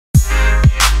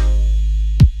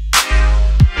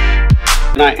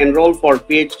When I enroll for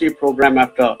PhD program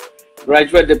after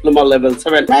graduate diploma level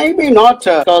 7, maybe not,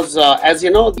 because as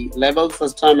you know, the level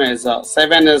system is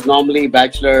 7 is normally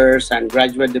bachelor's and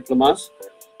graduate diplomas,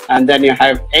 and then you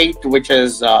have 8, which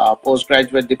is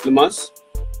postgraduate diplomas,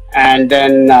 and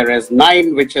then there is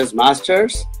 9, which is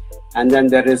master's, and then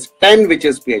there is 10, which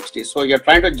is PhD. So you're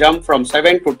trying to jump from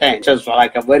 7 to 10, which is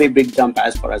like a very big jump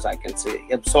as far as I can see.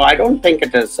 So I don't think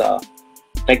it is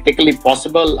technically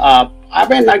possible. I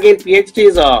mean, again, PhD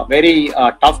is a very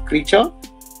tough creature,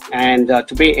 and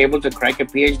to be able to crack a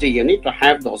PhD, you need to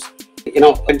have those,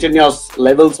 continuous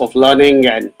levels of learning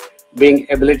and being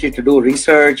ability to do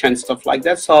research and stuff like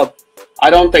that. So I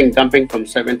don't think jumping from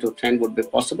 7 to 10 would be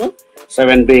possible.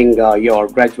 7 being your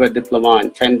graduate diploma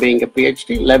and 10 being a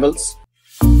PhD levels.